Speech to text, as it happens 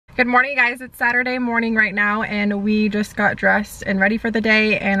Good morning, guys. It's Saturday morning right now, and we just got dressed and ready for the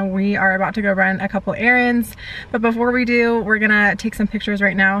day, and we are about to go run a couple errands. But before we do, we're gonna take some pictures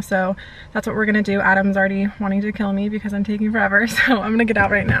right now, so that's what we're gonna do. Adam's already wanting to kill me because I'm taking forever, so I'm gonna get out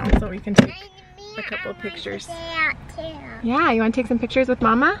right now so we can take a couple pictures. Yeah, you wanna take some pictures with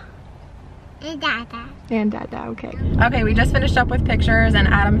Mama? And Dada. And Dada, okay. Okay, we just finished up with pictures, and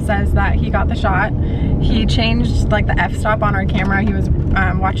Adam says that he got the shot. He changed like the f-stop on our camera. He was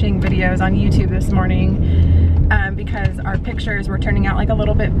watching videos on YouTube this morning because our pictures were turning out like a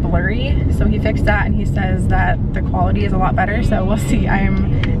little bit blurry. So he fixed that, and he says that the quality is a lot better. So we'll see. I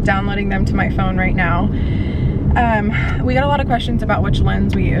am downloading them to my phone right now. We got a lot of questions about which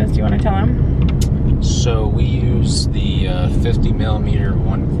lens we use. Do you want to tell them? So we use the 50mm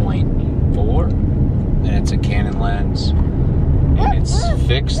 1.4, and it's a Canon lens, and it's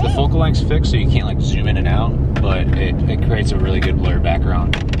fixed. The focal length's fixed, so you can't like zoom in and out, but it creates a really good blur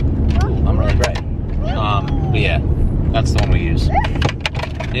background. Ooh, I'm really bright. But yeah, that's the one we use.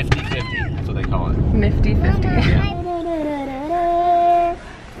 Nifty 50, that's what they call it. Nifty 50. Yeah.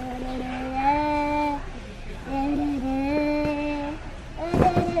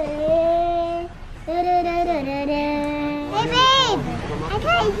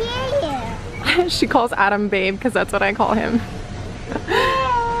 She calls Adam babe because that's what I call him.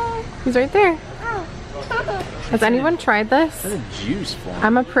 He's right there. Has anyone tried this? That's a juice form.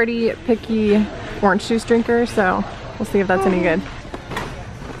 I'm a pretty picky orange juice drinker, so we'll see if that's any good.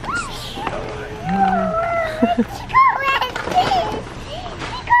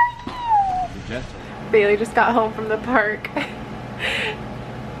 Bailey just got home from the park.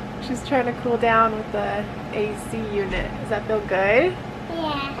 She's trying to cool down with the AC unit. Does that feel good?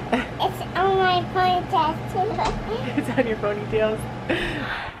 Yeah. It's on my ponytail too. It's on your ponytails.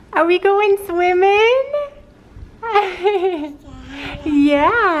 Are we going swimming?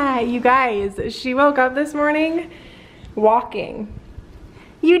 Yeah, you guys, she woke up this morning walking.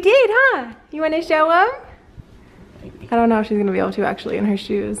 You did, huh? You want to show them? I don't know if she's gonna be able to actually in her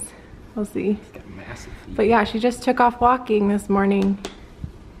shoes. We'll see. But yeah, she just took off walking this morning.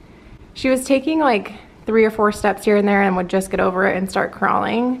 She was taking like 3 or 4 steps here and there and would just get over it and start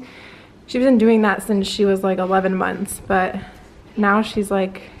crawling. She's been doing that since she was like 11 months, but now she's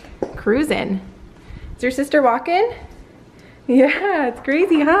like cruising. Is your sister walking? Yeah, it's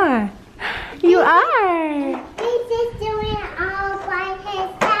crazy, huh? You are. He's just doing it all by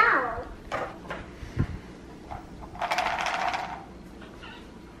himself.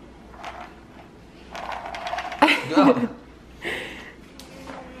 Go.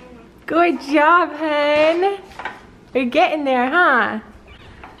 Good job, hun. You're getting there, huh?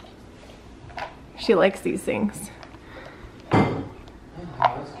 She likes these things.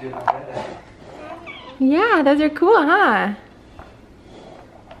 Yeah, those are cool, huh?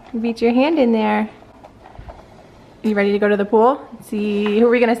 You beat your hand in there. You ready to go to the pool? See, who are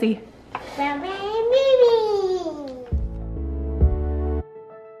we gonna see?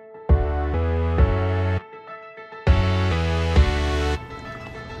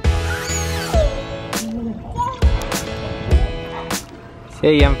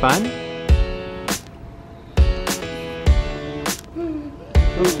 Hey, you having fun?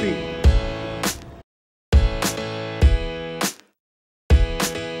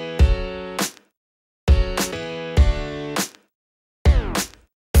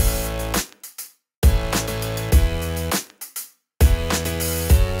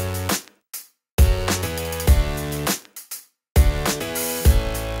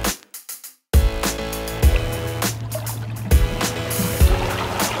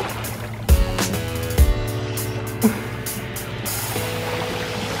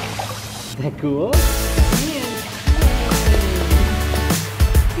 Is that cool?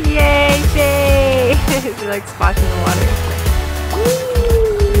 Yay, Shay! She likes splashing in the water.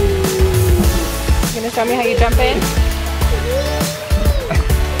 You gonna show me how you jump in?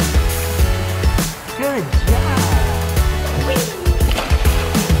 Good job!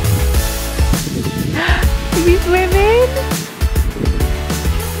 Are you swimming?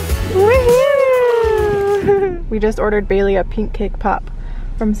 Woohoo! We just ordered Bailey a pink cake pop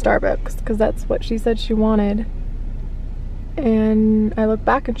from Starbucks because that's what she said she wanted. And I look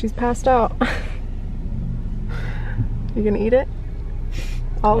back and she's passed out. You gonna eat it?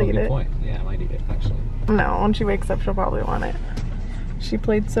 I'll eat it. Point. Yeah, I might eat it actually. No, when she wakes up she'll probably want it. She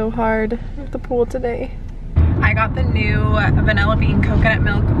played so hard at the pool today. I got the new vanilla bean coconut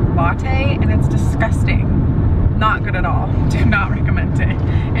milk latte and it's disgusting. Not good at all. Do not recommend it.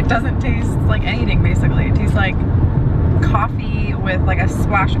 It doesn't taste like anything basically. It tastes like coffee with like a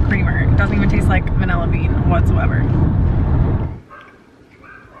splash of creamer. It doesn't even taste like vanilla bean whatsoever.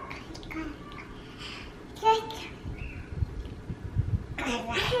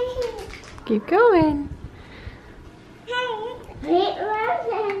 Keep going.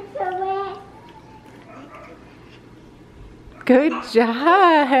 Good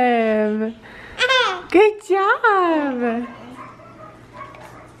job. Good job.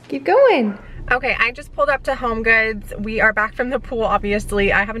 Keep going. Okay, I just pulled up to Home Goods. We are back from the pool,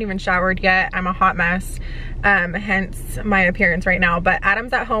 obviously. I haven't even showered yet. I'm a hot mess, hence my appearance right now. But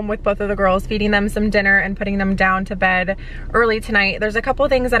Adam's at home with both of the girls, feeding them some dinner and putting them down to bed early tonight. There's a couple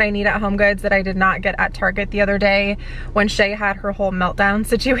things that I need at Home Goods that I did not get at Target the other day when Shay had her whole meltdown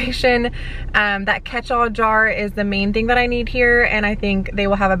situation. That catch-all jar is the main thing that I need here, and I think they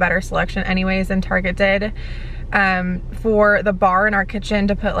will have a better selection anyways than Target did. For the bar in our kitchen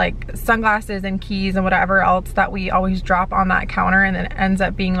to put like sunglasses and keys and whatever else that we always drop on that counter, and then it ends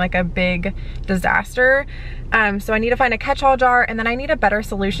up being like a big disaster. So I need to find a catch-all jar, and then I need a better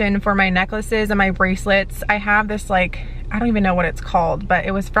solution for my necklaces and my bracelets. I have this, like, I don't even know what it's called, but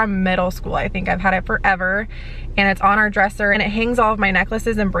it was from middle school. I think I've had it forever, and it's on our dresser, and it hangs all of my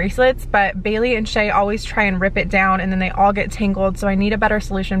necklaces and bracelets, but Bailey and Shay always try and rip it down, and then they all get tangled. So I need a better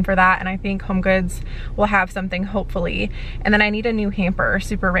solution for that, and I think Home Goods will have something, hopefully. And then I need a new hamper,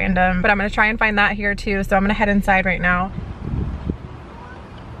 super random, but I'm gonna try and find that here too. So I'm gonna head inside right now.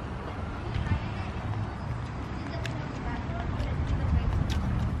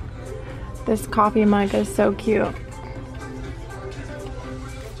 This coffee mug is so cute.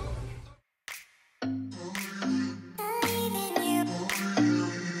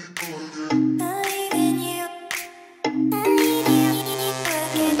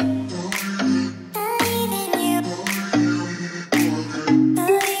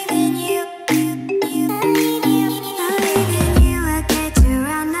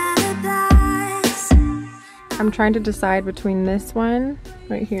 I'm trying to decide between this one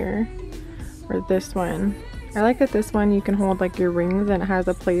right here or this one. I like that this one you can hold like your rings and it has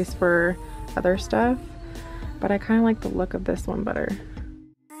a place for other stuff, but I kind of like the look of this one better.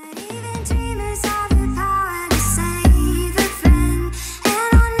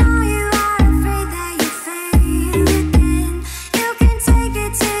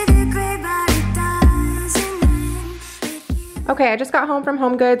 Okay, I just got home from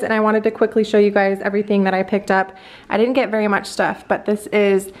Home Goods and I wanted to quickly show you guys everything that I picked up. I didn't get very much stuff, but this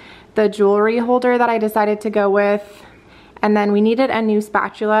is the jewelry holder that I decided to go with. And then we needed a new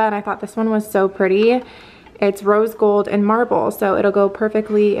spatula, and I thought this one was so pretty. It's rose gold and marble, so it'll go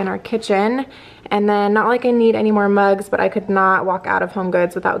perfectly in our kitchen. And then, not like I need any more mugs, but I could not walk out of Home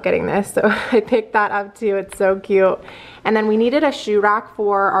Goods without getting this, so I picked that up too. It's so cute. And then we needed a shoe rack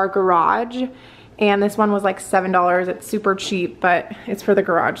for our garage, and this one was like $7. It's super cheap, but it's for the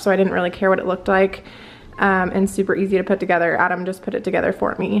garage, so I didn't really care what it looked like. And super easy to put together. Adam just put it together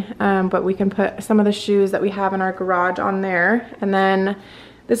for me. But we can put some of the shoes that we have in our garage on there. And then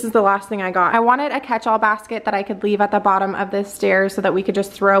this is the last thing I got. I wanted a catch-all basket that I could leave at the bottom of this stairs so that we could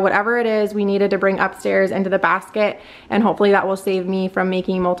just throw whatever it is we needed to bring upstairs into the basket, and hopefully that will save me from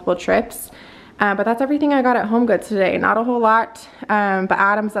making multiple trips. But that's everything I got at Home Goods today. Not a whole lot, but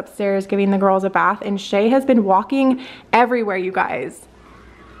Adam's upstairs giving the girls a bath, and Shay has been walking everywhere, you guys.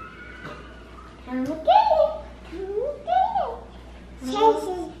 Come get it. Come get it.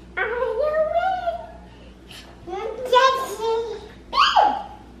 Stacy, are you ready? Stacy.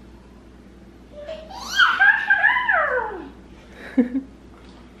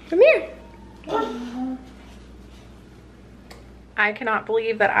 Come here. I cannot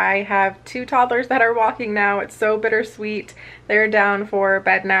believe that I have two toddlers that are walking now. It's so bittersweet. They're down for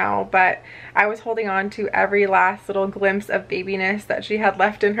bed now, but I was holding on to every last little glimpse of babiness that she had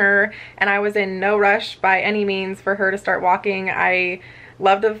left in her, and I was in no rush by any means for her to start walking. I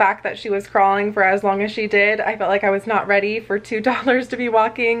loved the fact that she was crawling for as long as she did. I felt like I was not ready for two toddlers to be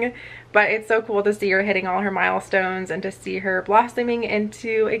walking, but it's so cool to see her hitting all her milestones and to see her blossoming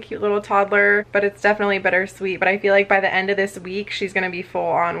into a cute little toddler. But it's definitely bittersweet, but I feel like by the end of this week she's gonna be full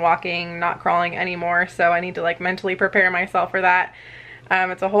on walking, not crawling anymore, so I need to like mentally prepare myself for that.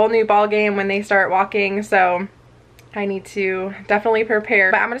 It's a whole new ball game when they start walking, so I need to definitely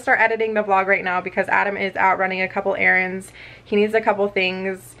prepare. But I'm gonna start editing the vlog right now because Adam is out running a couple errands. He needs a couple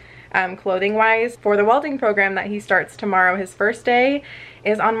things clothing wise for the welding program that he starts tomorrow. His first day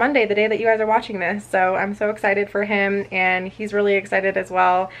is on Monday, the day that you guys are watching this, so I'm so excited for him, and he's really excited as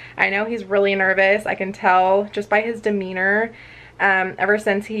well. I know he's really nervous. I can tell just by his demeanor. Ever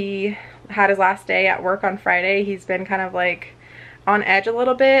since he had his last day at work on Friday, he's been kind of like on edge a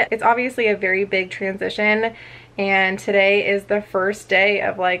little bit. It's obviously a very big transition, and today is the first day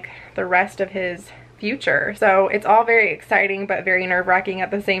of like the rest of his future. So it's all very exciting but very nerve-wracking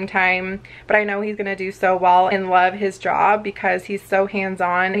at the same time. But I know he's gonna do so well and love his job because he's so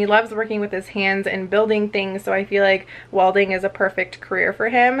hands-on. He loves working with his hands and building things, so I feel like welding is a perfect career for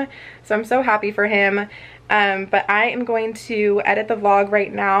him. So I'm so happy for him. But I am going to edit the vlog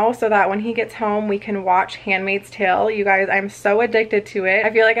right now so that when he gets home we can watch Handmaid's Tale. You guys, I'm so addicted to it.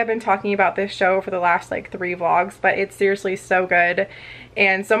 I feel like I've been talking about this show for the last like 3 vlogs, but it's seriously so good.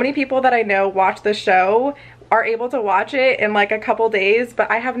 And so many people that I know watch the show are able to watch it in like a couple days,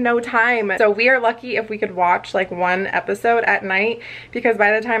 but I have no time. So we are lucky if we could watch like 1 episode at night, because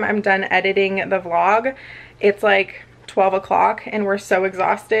by the time I'm done editing the vlog, it's like 12 o'clock and we're so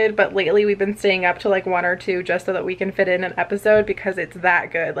exhausted. But lately we've been staying up to like 1 or 2 just so that we can fit in an episode, because it's that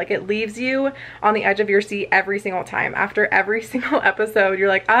good. Like, it leaves you on the edge of your seat every single time. After every single episode you're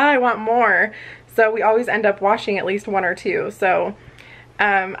like, I want more. So we always end up watching at least 1 or 2. So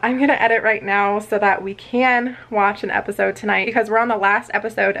I'm gonna edit right now so that we can watch an episode tonight, because we're on the last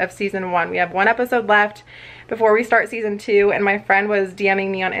episode of season 1. We have 1 episode left before we start season 2, and my friend was DMing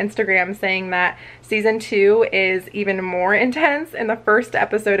me on Instagram saying that season 2 is even more intense, and the first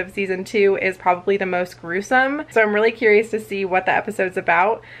episode of season 2 is probably the most gruesome. So I'm really curious to see what the episode's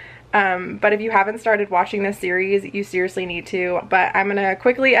about. But if you haven't started watching this series, you seriously need to. But I'm gonna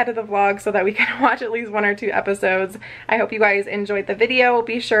quickly edit the vlog so that we can watch at least 1 or 2 episodes. I hope you guys enjoyed the video.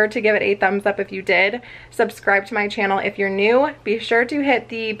 Be sure to give it a thumbs up if you did. Subscribe to my channel if you're new. Be sure to hit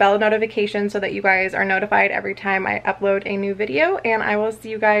the bell notification so that you guys are notified every time I upload a new video, and I will see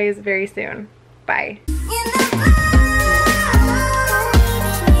you guys very soon. Bye.